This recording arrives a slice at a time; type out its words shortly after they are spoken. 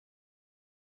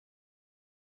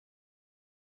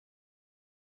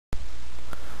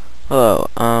Hello.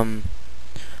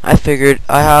 I figured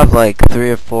I have like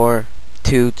 3 or 4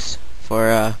 toots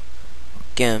for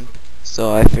GIMP,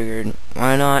 so I figured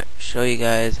why not show you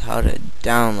guys how to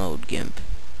download GIMP.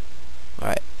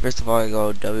 Alright, first of all, I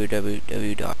go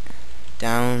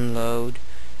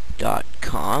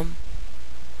www.download.com.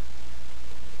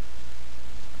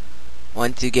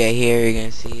 Once you get here, you're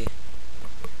gonna see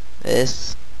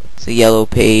this. It's a yellow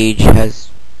page, has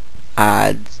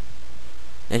ads.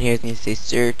 And here's gonna say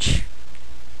search.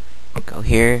 Go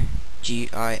here,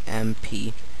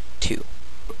 GIMP2.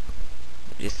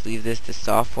 Just leave this to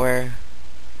software.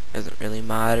 Doesn't really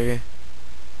matter.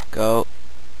 Go.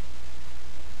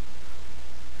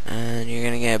 And you're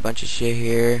gonna get a bunch of shit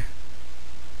here.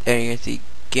 Then you're gonna see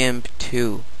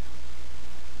GIMP2.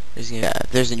 If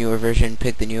there's a newer version,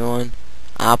 pick the new one.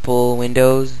 Apple,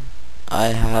 Windows. I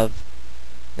have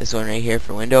this one right here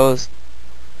for Windows.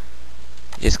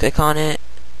 Just click on it.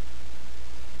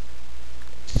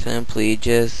 Simply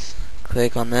just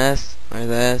click on this or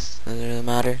this, doesn't really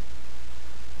matter.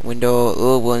 A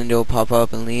little window pop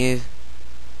up and leave.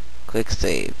 Click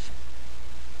save.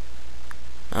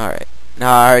 Alright,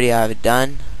 now I already have it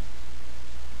done.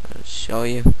 I'll show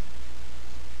you.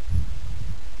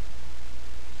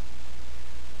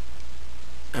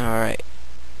 Alright,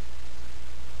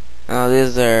 now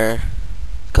these are a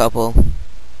couple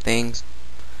things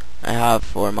I have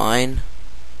for mine.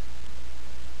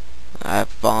 I have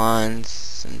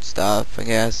fonts and stuff, I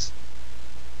guess.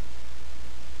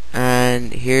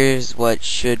 And here's what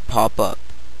should pop up.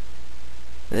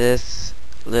 This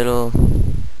little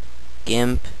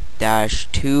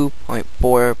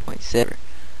gimp-2.4.6.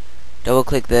 Double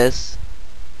click this.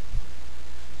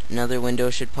 Another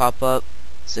window should pop up.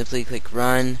 Simply click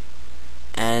run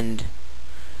and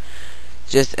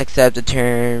just accept the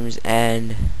terms,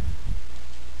 and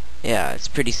yeah, it's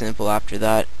pretty simple after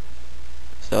that.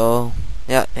 So,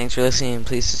 yeah, thanks for listening.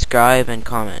 Please subscribe and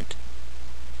comment.